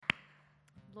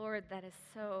Lord, that is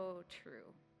so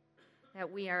true,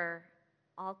 that we are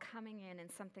all coming in and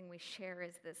something we share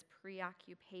is this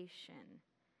preoccupation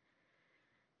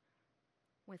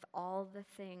with all the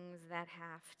things that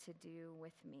have to do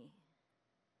with me.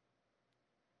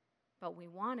 But we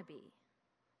want to be,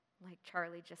 like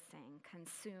Charlie just sang,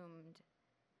 consumed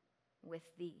with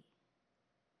thee.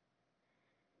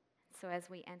 So as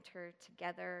we enter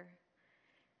together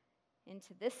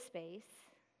into this space,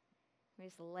 we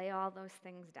just lay all those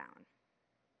things down.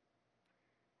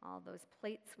 All those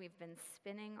plates we've been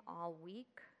spinning all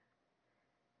week,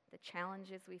 the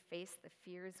challenges we face, the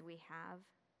fears we have,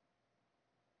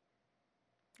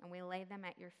 and we lay them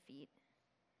at your feet.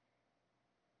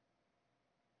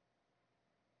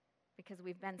 Because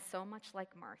we've been so much like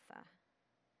Martha,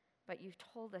 but you've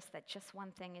told us that just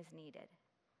one thing is needed.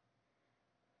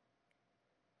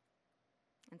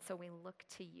 And so we look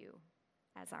to you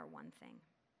as our one thing.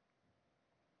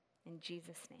 In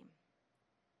Jesus' name,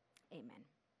 amen.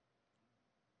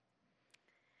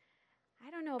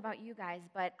 I don't know about you guys,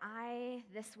 but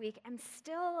this week, am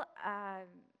still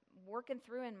working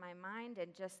through in my mind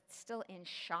and just still in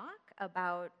shock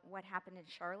about what happened in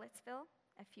Charlottesville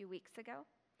a few weeks ago.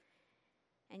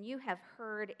 And you have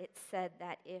heard it said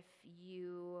that if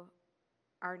you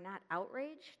are not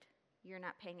outraged, you're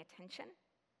not paying attention.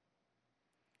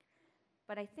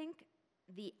 But I think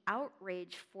the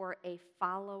outrage for a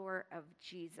follower of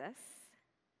Jesus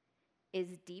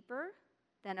is deeper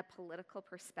than a political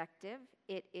perspective.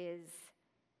 It is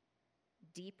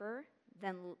deeper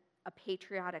than a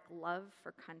patriotic love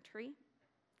for country.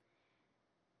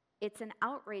 It's an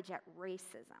outrage at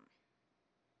racism.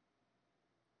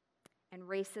 And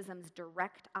racism's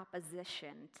direct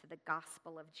opposition to the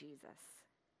gospel of Jesus.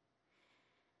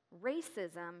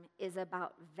 Racism is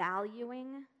about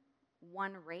valuing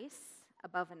one race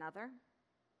above another.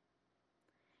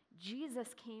 Jesus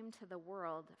came to the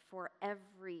world for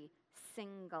every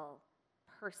single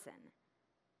person.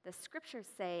 The scriptures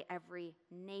say every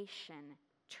nation,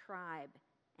 tribe,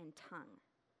 and tongue.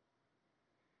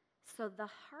 So the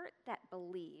heart that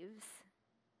believes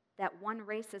that one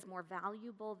race is more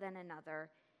valuable than another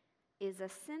is a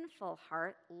sinful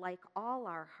heart, like all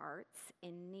our hearts,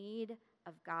 in need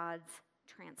of God's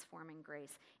transforming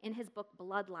grace. In his book,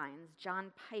 Bloodlines,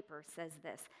 John Piper says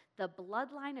this: the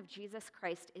bloodline of Jesus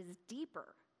Christ is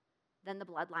deeper than the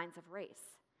bloodlines of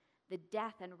race. The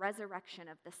death and resurrection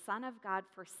of the Son of God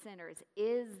for sinners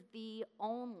is the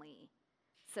only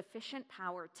sufficient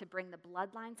power to bring the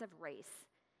bloodlines of race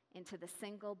into the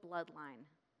single bloodline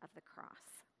of the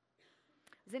cross.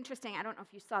 It was interesting, I don't know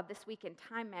if you saw this week in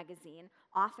Time magazine,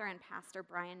 author and pastor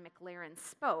Brian McLaren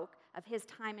spoke of his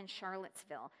time in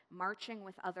Charlottesville, marching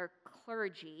with other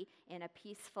clergy in a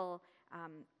peaceful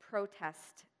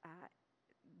protest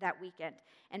that weekend.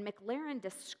 And McLaren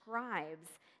describes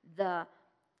the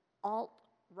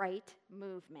alt-right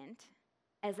movement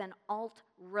as an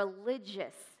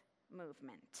alt-religious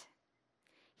movement.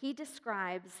 He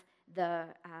describes the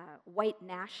white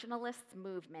nationalist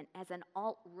movement as an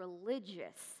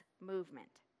alt-religious movement.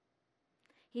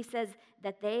 He says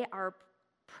that they are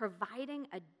providing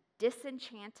a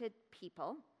disenchanted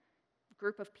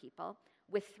group of people,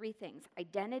 with three things: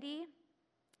 identity,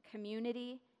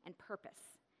 community, and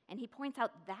purpose. And he points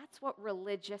out that's what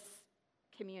religious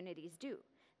communities do.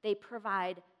 They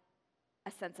provide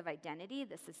a sense of identity,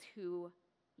 this is who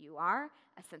you are,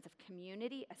 a sense of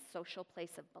community, a social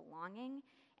place of belonging,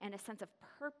 and a sense of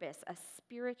purpose, a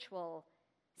spiritual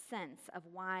sense of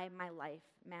why my life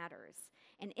matters.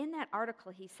 And in that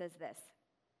article, he says this: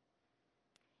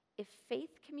 if faith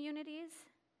communities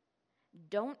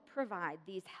don't provide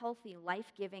these healthy,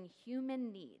 life-giving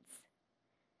human needs,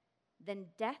 then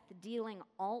death-dealing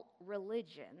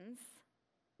alt-religions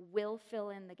will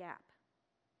fill in the gap.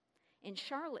 In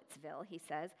Charlottesville, he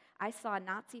says, I saw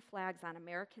Nazi flags on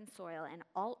American soil and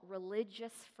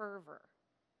alt-religious fervor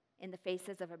in the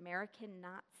faces of American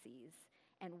Nazis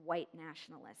and white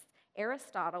nationalists.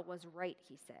 Aristotle was right,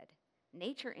 he said.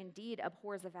 Nature indeed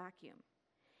abhors a vacuum.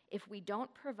 If we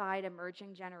don't provide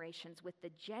emerging generations with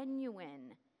the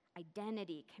genuine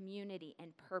identity, community,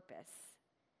 and purpose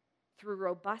through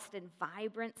robust and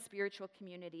vibrant spiritual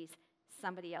communities,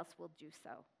 somebody else will do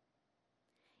so.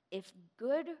 If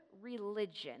good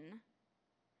religion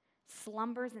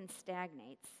slumbers and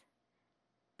stagnates,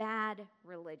 bad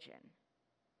religion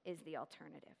is the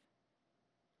alternative.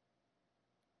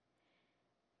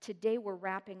 Today we're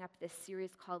wrapping up this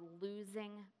series called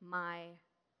Losing My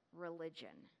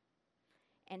Religion.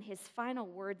 And his final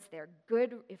words there,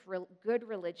 good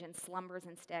religion slumbers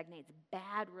and stagnates,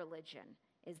 bad religion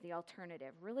is the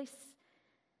alternative, really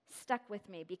stuck with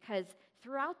me, because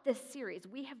Throughout this series,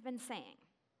 we have been saying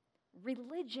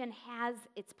religion has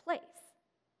its place.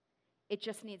 It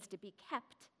just needs to be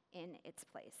kept in its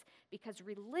place. Because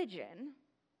religion,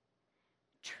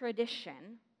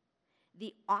 tradition,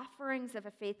 the offerings of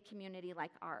a faith community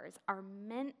like ours are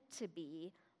meant to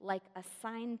be like a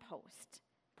signpost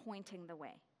pointing the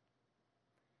way.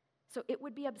 So it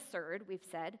would be absurd, we've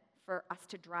said, for us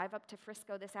to drive up to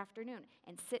Frisco this afternoon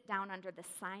and sit down under the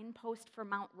signpost for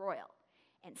Mount Royal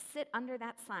and sit under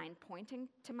that sign pointing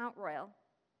to Mount Royal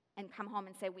and come home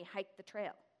and say we hiked the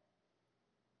trail.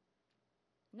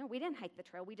 No, we didn't hike the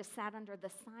trail. We just sat under the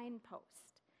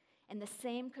signpost. And the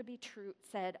same could be true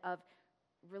said of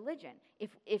religion.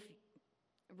 If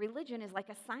religion is like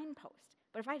a signpost,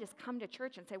 but if I just come to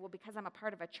church and say, well, because I'm a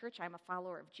part of a church, I'm a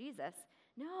follower of Jesus,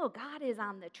 no, God is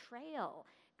on the trail.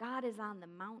 God is on the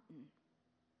mountain.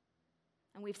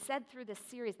 And we've said through this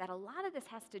series that a lot of this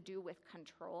has to do with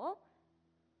control,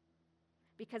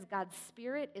 because God's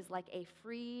Spirit is like a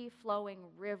free-flowing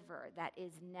river that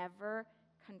is never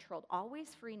controlled. Always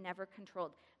free, never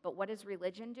controlled. But what does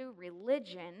religion do?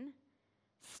 Religion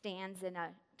stands in a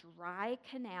dry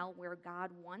canal where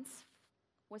God once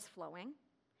was flowing,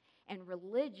 and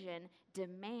religion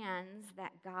demands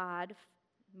that God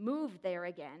move there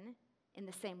again in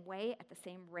the same way, at the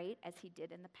same rate as he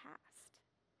did in the past.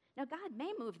 Now, God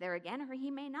may move there again, or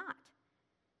he may not.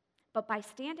 But by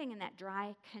standing in that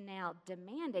dry canal,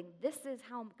 demanding this is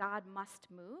how God must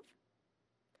move,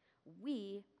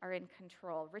 we are in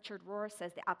control. Richard Rohr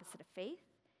says the opposite of faith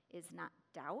is not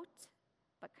doubt,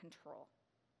 but control.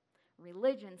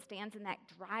 Religion stands in that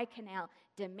dry canal,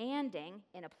 demanding,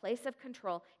 in a place of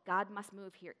control, God must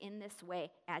move here in this way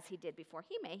as he did before.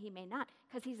 He may not,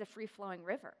 because he's a free-flowing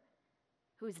river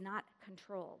who's not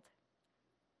controlled.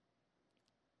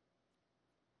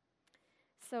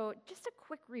 So just a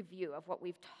quick review of what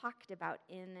we've talked about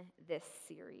in this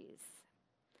series.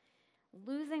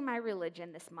 Losing My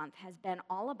Religion this month has been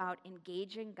all about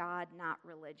engaging God, not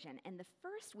religion. And the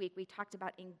first week we talked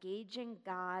about engaging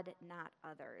God, not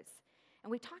others.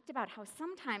 And we talked about how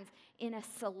sometimes in a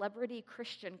celebrity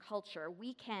Christian culture,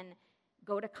 we can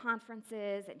go to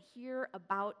conferences and hear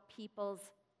about people's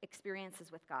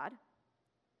experiences with God.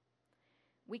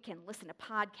 We can listen to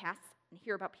podcasts and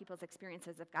hear about people's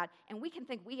experiences of God. And we can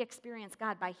think we experience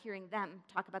God by hearing them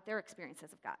talk about their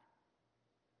experiences of God.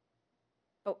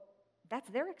 But that's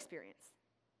their experience.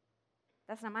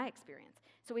 That's not my experience.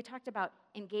 So we talked about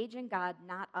engaging God,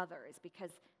 not others,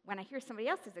 because when I hear somebody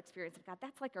else's experience of God,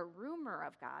 that's like a rumor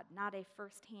of God, not a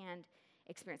firsthand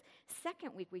experience.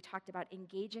 Second week, we talked about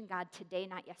engaging God today,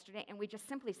 not yesterday, and we just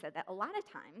simply said that a lot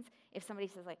of times, if somebody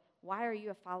says, like, why are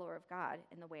you a follower of God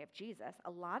in the way of Jesus?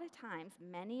 A lot of times,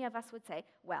 many of us would say,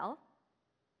 well,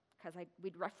 because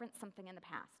we'd reference something in the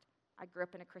past. I grew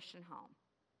up in a Christian home.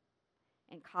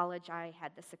 In college, I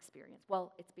had this experience.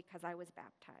 Well, it's because I was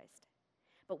baptized.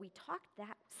 But we talked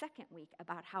that second week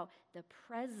about how the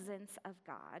presence of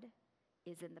God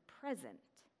is in the present.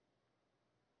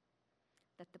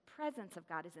 That the presence of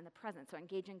God is in the present. So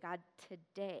engaging God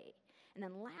today. And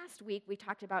then last week, we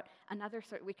talked about another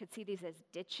sort, we could see these as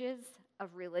ditches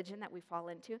of religion that we fall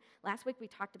into. Last week, we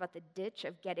talked about the ditch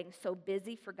of getting so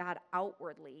busy for God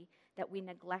outwardly that we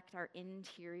neglect our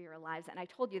interior lives. And I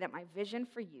told you that my vision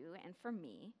for you and for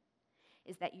me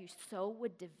is that you so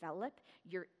would develop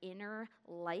your inner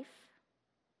life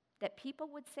that people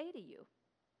would say to you,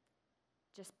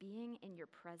 just being in your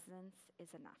presence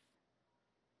is enough.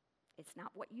 It's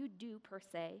not what you do per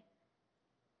se.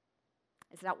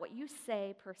 It's not what you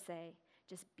say per se.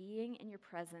 Just being in your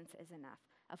presence is enough.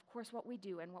 Of course, what we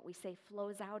do and what we say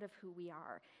flows out of who we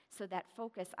are. So that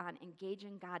focus on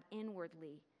engaging God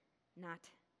inwardly,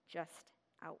 not just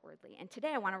outwardly. And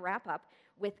today I want to wrap up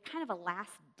with kind of a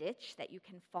last ditch that you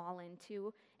can fall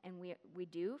into, and we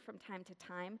do from time to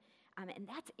time, and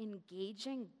that's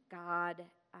engaging God,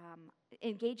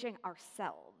 engaging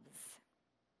ourselves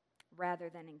rather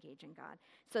than engaging God.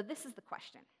 So this is the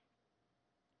question.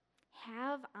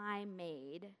 Have I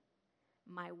made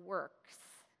my works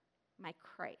my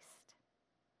Christ?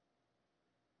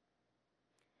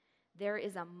 There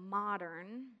is a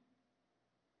modern,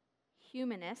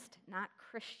 humanist, not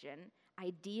Christian,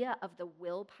 idea of the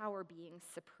willpower being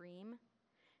supreme.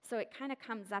 So it kind of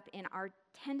comes up in our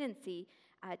tendency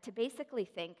to basically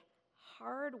think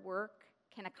hard work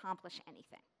can accomplish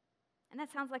anything. And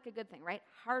that sounds like a good thing, right?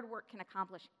 Hard work can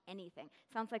accomplish anything.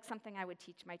 Sounds like something I would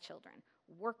teach my children.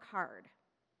 Work hard.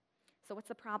 So what's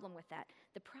the problem with that?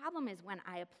 The problem is when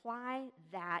I apply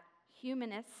that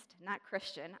humanist, not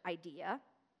Christian, idea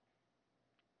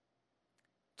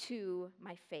to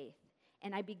my faith,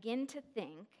 and I begin to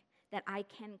think that I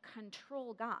can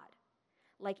control God.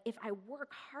 like if I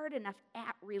work hard enough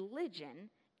at religion,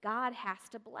 God has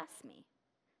to bless me.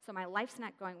 So my life's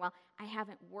not going well. I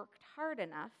haven't worked hard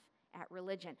enough at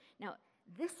religion. Now,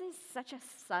 this is such a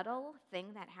subtle thing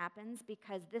that happens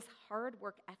because this hard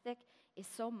work ethic is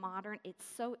so modern. It's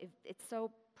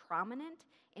so prominent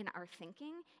in our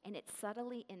thinking, and it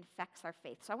subtly infects our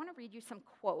faith. So I want to read you some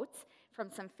quotes from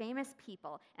some famous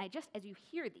people. And as you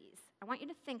hear these, I want you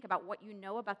to think about what you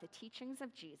know about the teachings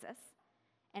of Jesus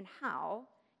and how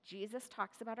Jesus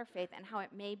talks about our faith and how it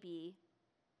may be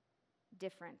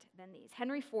different than these.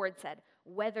 Henry Ford said,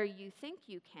 "Whether you think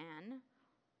you can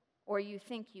or you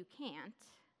think you can't,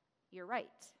 you're right."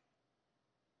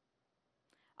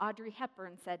 Audrey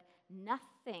Hepburn said,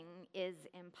 "Nothing is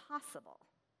impossible.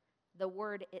 The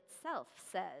word itself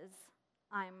says,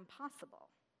 I'm possible."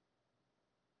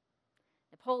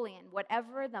 Napoleon,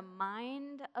 "Whatever the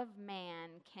mind of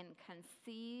man can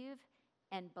conceive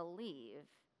and believe,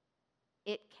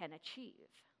 it can achieve."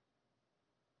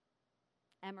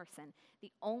 Emerson,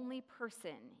 "The only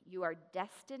person you are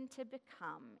destined to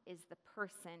become is the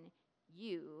person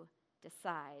you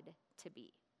decide to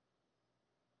be."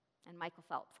 And Michael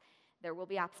Phelps, "There will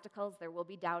be obstacles, there will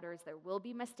be doubters, there will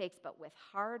be mistakes, but with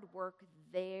hard work,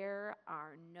 there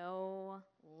are no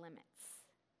limits."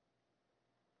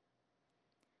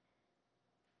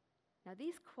 Now,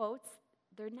 these quotes,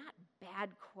 they're not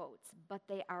bad quotes, but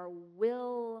they are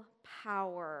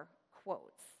willpower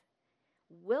quotes.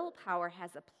 Willpower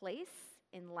has a place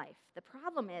in life. The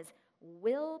problem is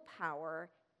willpower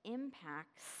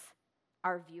impacts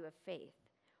our view of faith.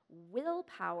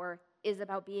 Willpower is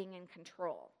about being in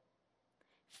control.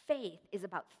 Faith is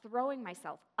about throwing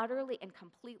myself utterly and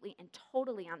completely and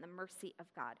totally on the mercy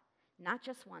of God, not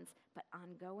just once, but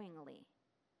ongoingly.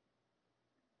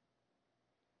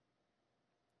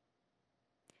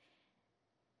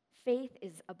 Faith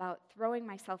is about throwing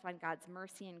myself on God's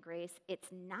mercy and grace.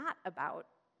 It's not about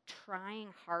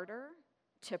trying harder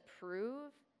to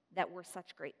prove that we're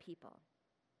such great people.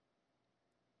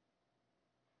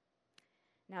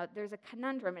 Now, there's a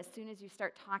conundrum as soon as you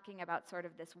start talking about sort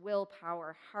of this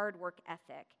willpower, hard work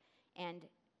ethic, and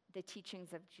the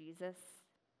teachings of Jesus,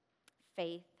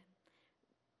 faith.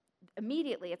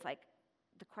 Immediately, it's like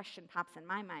the question pops in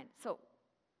my mind. So,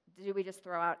 do we just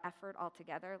throw out effort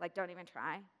altogether? Like, don't even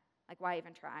try? Like, why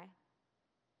even try?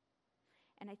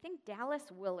 And I think Dallas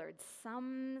Willard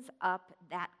sums up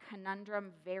that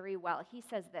conundrum very well. He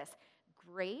says this: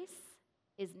 grace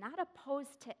is not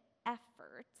opposed to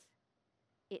effort,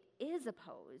 it is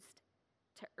opposed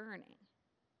to earning.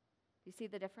 You see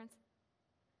the difference?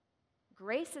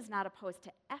 Grace is not opposed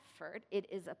to effort, it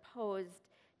is opposed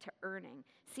to earning.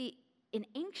 See, in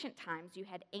ancient times, you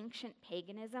had ancient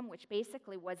paganism, which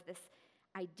basically was this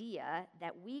idea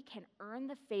that we can earn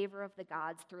the favor of the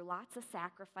gods through lots of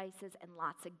sacrifices and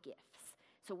lots of gifts.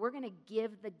 So we're going to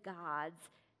give the gods,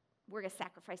 we're going to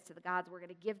sacrifice to the gods, we're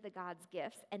going to give the gods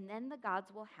gifts, and then the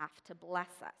gods will have to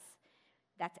bless us.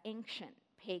 That's ancient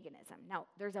paganism. Now,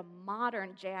 there's a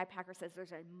modern, J.I. Packer says,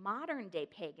 there's a modern day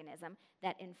paganism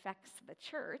that infects the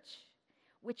church,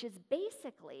 which is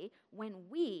basically when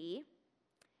we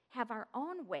have our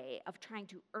own way of trying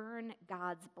to earn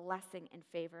God's blessing and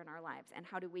favor in our lives. And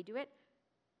how do we do it?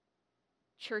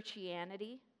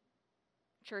 Churchianity,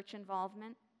 church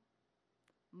involvement,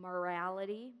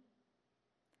 morality.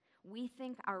 We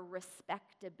think our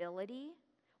respectability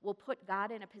will put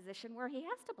God in a position where he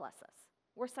has to bless us.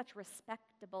 We're such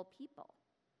respectable people.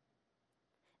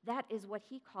 That is what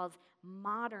he calls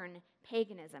modern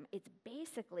paganism. It's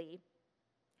basically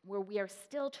where we are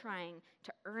still trying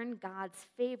to earn God's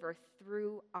favor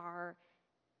through our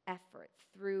effort,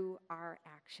 through our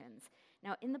actions.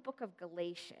 Now, in the book of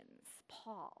Galatians,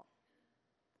 Paul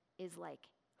is like,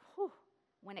 whew,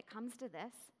 when it comes to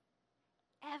this,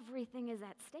 everything is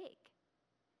at stake.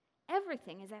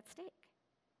 Everything is at stake.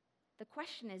 The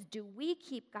question is, do we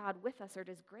keep God with us or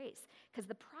does grace? Because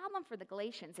the problem for the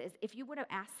Galatians is, if you would have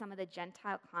asked some of the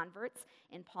Gentile converts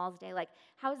in Paul's day, like,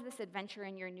 how's this adventure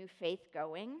in your new faith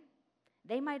going?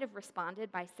 They might have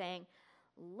responded by saying,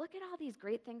 look at all these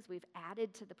great things we've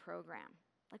added to the program.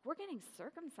 Like, we're getting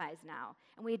circumcised now,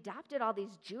 and we adopted all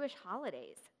these Jewish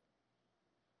holidays.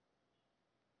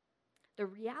 The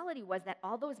reality was that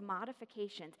all those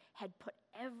modifications had put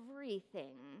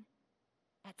everything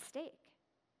at stake.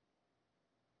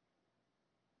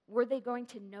 Were they going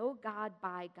to know God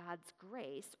by God's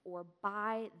grace or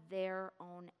by their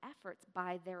own efforts,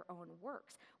 by their own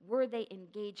works? Were they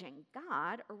engaging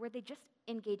God or were they just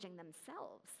engaging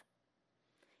themselves?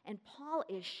 And Paul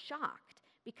is shocked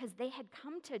because they had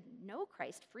come to know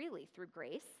Christ freely through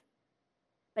grace,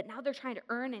 but now they're trying to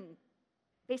earn and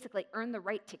basically earn the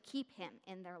right to keep him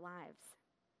in their lives.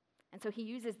 And so he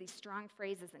uses these strong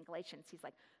phrases in Galatians. He's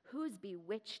like, who's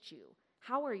bewitched you?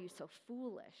 How are you so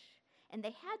foolish? And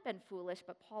they had been foolish,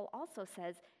 but Paul also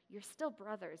says, you're still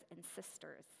brothers and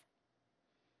sisters.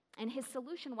 And his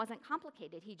solution wasn't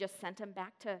complicated. He just sent them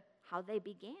back to how they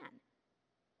began.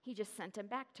 He just sent them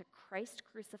back to Christ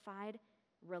crucified,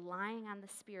 relying on the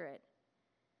Spirit.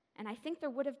 And I think there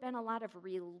would have been a lot of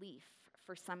relief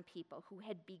for some people who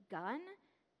had begun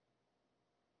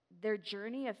their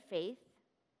journey of faith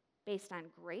based on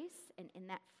grace and in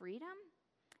that freedom,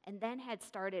 and then had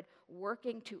started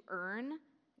working to earn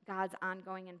God's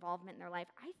ongoing involvement in their life.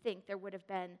 I think there would have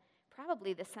been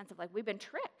probably this sense of like, we've been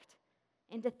tricked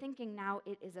into thinking now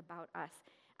it is about us.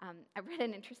 I read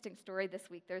an interesting story this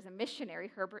week. There's a missionary,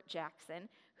 Herbert Jackson,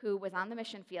 who was on the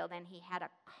mission field, and he had a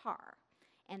car.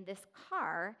 And this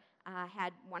car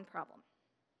had one problem.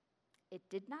 It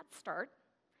did not start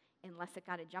unless it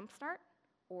got a jump start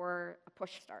or a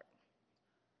push start.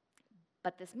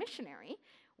 But this missionary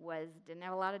didn't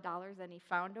have a lot of dollars, and he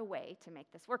found a way to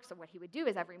make this work. So what he would do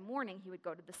is every morning he would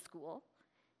go to the school.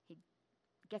 He'd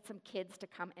get some kids to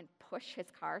come and push his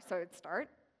car so it would start.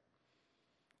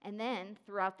 And then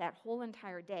throughout that whole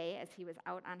entire day, as he was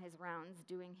out on his rounds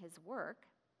doing his work,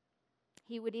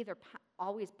 he would either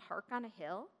always park on a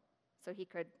hill so he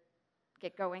could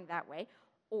get going that way,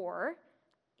 or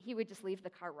he would just leave the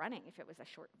car running if it was a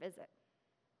short visit.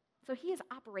 So he is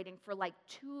operating for like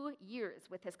 2 years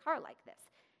with his car like this.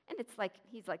 And it's like,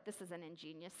 he's like, this is an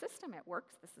ingenious system. It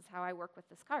works. This is how I work with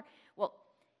this car. Well,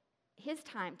 his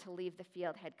time to leave the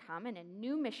field had come, and a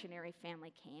new missionary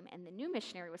family came, and the new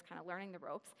missionary was kind of learning the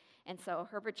ropes. And so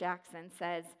Herbert Jackson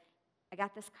says, I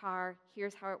got this car.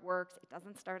 Here's how it works. It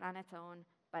doesn't start on its own,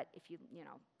 but if you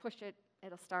push it,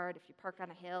 it'll start. If you park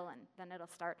on a hill, and then it'll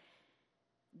start.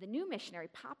 The new missionary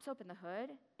pops open the hood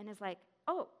and is like,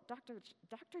 oh, Dr.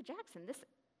 Jackson,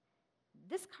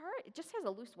 this car, it just has a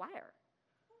loose wire.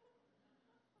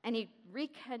 And he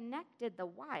reconnected the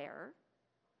wire,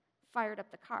 fired up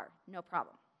the car, no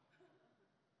problem.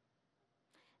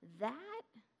 That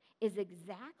is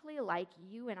exactly like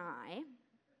you and I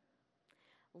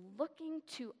looking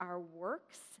to our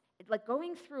works, like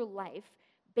going through life,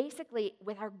 basically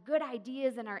with our good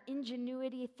ideas and our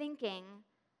ingenuity, thinking,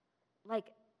 like,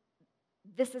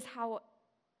 this is how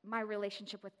my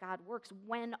relationship with God works,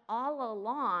 when all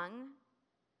along,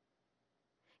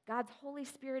 God's Holy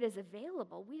Spirit is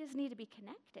available. We just need to be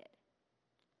connected.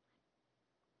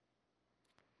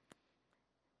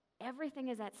 Everything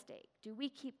is at stake. Do we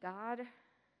keep God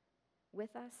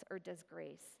with us, or does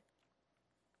grace?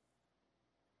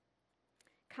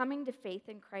 Coming to faith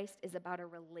in Christ is about a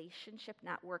relationship,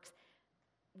 not works.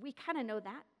 We kind of know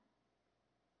that.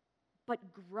 But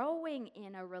growing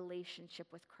in a relationship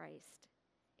with Christ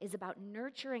is about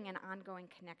nurturing an ongoing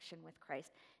connection with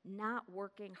Christ, not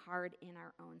working hard in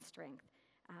our own strength.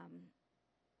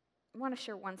 I want to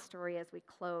share one story as we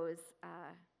close.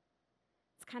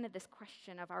 It's kind of this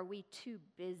question of, are we too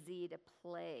busy to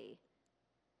play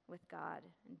with God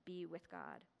and be with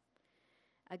God?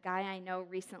 A guy I know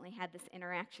recently had this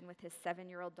interaction with his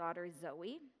 7-year-old daughter,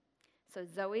 Zoe. So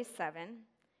Zoe's 7.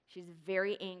 She's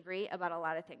very angry about a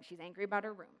lot of things. She's angry about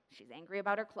her room. She's angry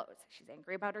about her clothes. She's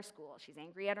angry about her school. She's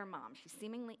angry at her mom. She's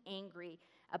seemingly angry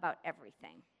about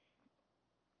everything.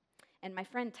 And my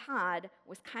friend Todd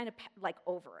was kind of like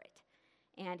over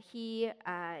it. And he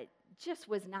just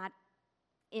was not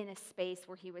in a space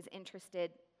where he was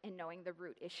interested in knowing the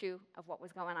root issue of what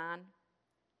was going on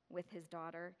with his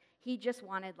daughter. He just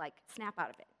wanted, like, snap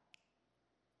out of it.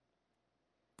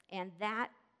 And that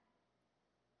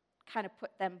kind of put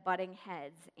them butting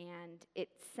heads, and it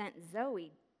sent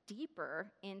Zoe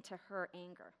deeper into her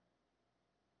anger.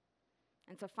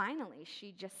 And so finally,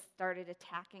 she just started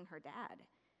attacking her dad.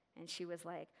 And she was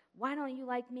like, why don't you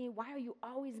like me? Why are you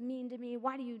always mean to me?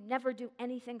 Why do you never do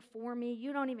anything for me?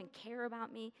 You don't even care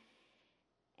about me.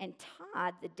 And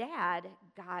Todd, the dad,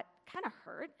 got kind of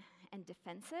hurt and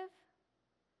defensive,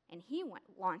 and he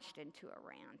launched into a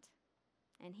rant.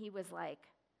 And he was like,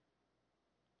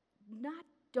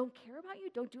 don't care about you,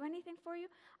 don't do anything for you.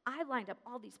 I lined up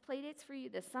all these play dates for you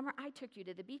this summer. I took you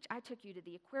to the beach. I took you to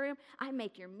the aquarium. I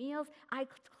make your meals. I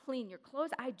clean your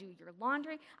clothes. I do your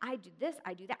laundry. I do this.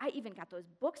 I do that. I even got those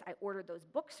books. I ordered those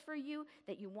books for you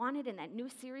that you wanted in that new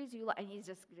series you and he's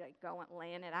just like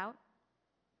laying it out.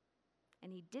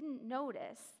 And he didn't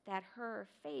notice that her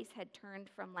face had turned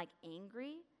from like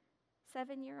angry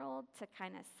 7-year-old to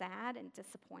kind of sad and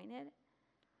disappointed.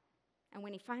 And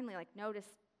when he finally noticed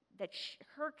that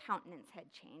her countenance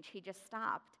had changed, he just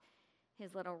stopped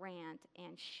his little rant,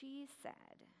 and she said,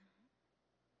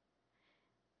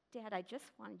 Dad, I just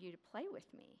wanted you to play with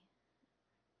me.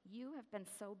 You have been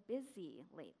so busy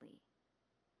lately.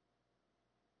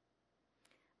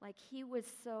 Like he was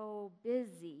so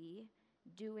busy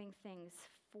doing things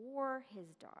for his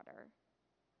daughter,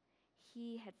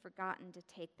 he had forgotten to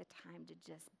take the time to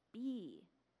just be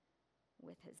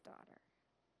with his daughter.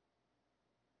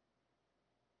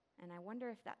 And I wonder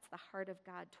if that's the heart of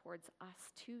God towards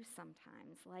us too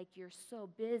sometimes. Like you're so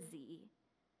busy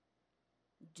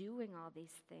doing all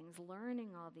these things,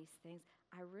 learning all these things.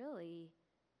 I really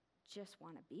just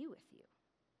want to be with you.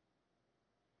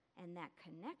 And that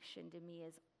connection to me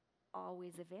is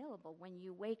always available. When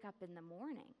you wake up in the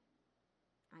morning,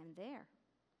 I'm there.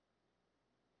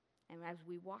 And as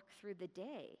we walk through the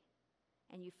day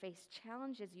and you face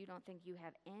challenges you don't think you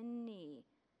have any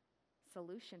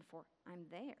solution for, I'm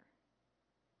there.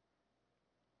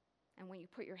 And when you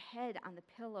put your head on the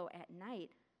pillow at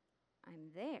night, I'm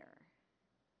there.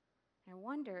 I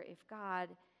wonder if God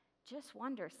just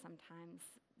wonders sometimes,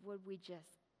 would we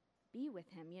just be with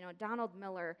him? You know, Donald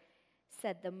Miller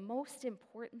said the most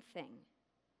important thing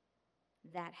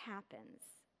that happens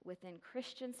within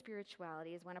Christian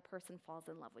spirituality is when a person falls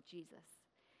in love with Jesus.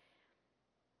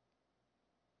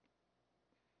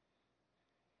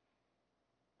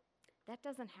 That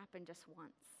doesn't happen just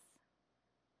once.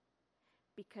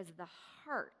 Because the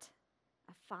heart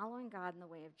of following God in the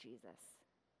way of Jesus,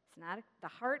 it's not the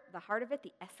heart of it,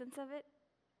 the essence of it,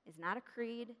 is not a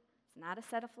creed, it's not a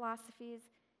set of philosophies,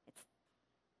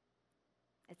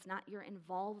 it's not your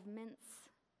involvements,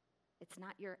 it's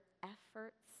not your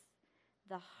efforts.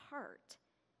 The heart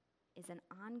is an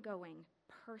ongoing,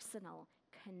 personal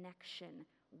connection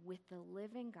with the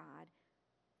living God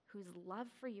whose love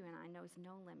for you and I knows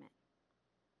no limit.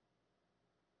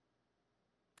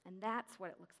 And that's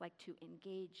what it looks like to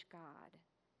engage God,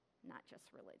 not just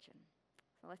religion.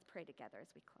 So let's pray together as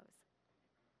we close.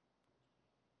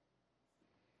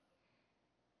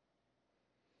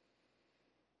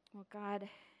 Well, God,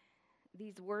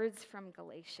 these words from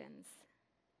Galatians,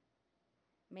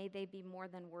 may they be more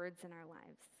than words in our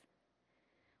lives.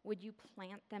 Would you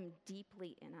plant them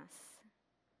deeply in us?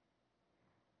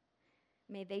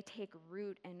 May they take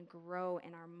root and grow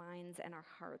in our minds and our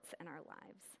hearts and our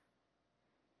lives.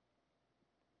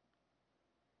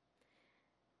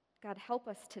 God, help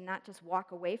us to not just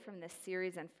walk away from this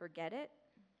series and forget it,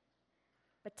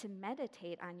 but to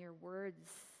meditate on your words,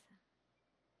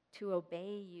 to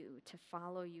obey you, to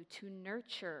follow you, to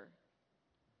nurture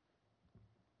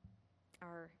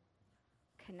our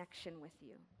connection with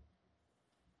you.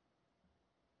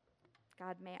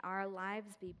 God, may our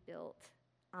lives be built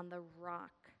on the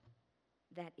rock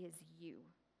that is you.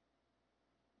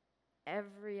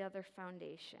 Every other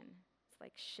foundation is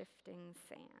like shifting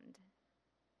sand.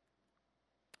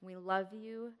 We love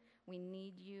you. We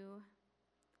need you.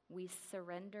 We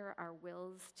surrender our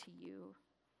wills to you.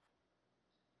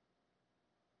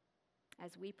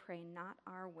 As we pray, not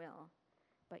our will,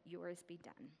 but yours be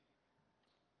done.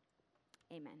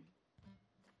 Amen.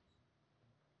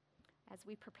 As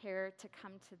we prepare to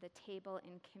come to the table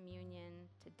in communion,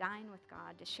 to dine with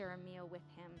God, to share a meal with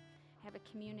him, have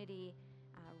a community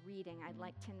reading, I'd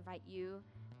like to invite you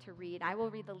to read. I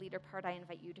will read the leader part. I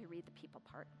invite you to read the people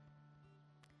part.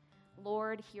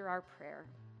 Lord, hear our prayer.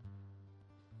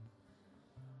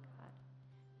 God,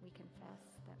 we confess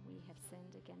that we have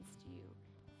sinned against you,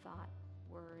 thought,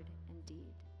 word, and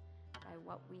deed, by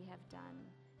what we have done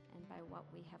and by what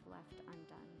we have left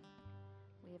undone.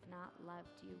 We have not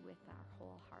loved you with our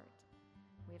whole heart.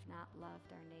 We have not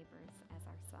loved our neighbors as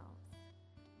ourselves.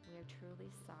 We are truly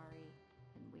sorry,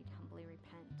 and we humbly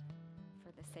repent.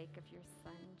 For the sake of your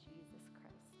Son, Jesus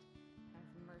Christ, have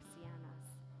mercy on us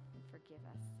and forgive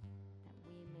us, that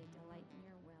we may delight in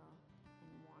your will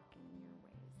and walk in your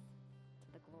ways, to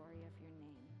the glory of your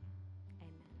name.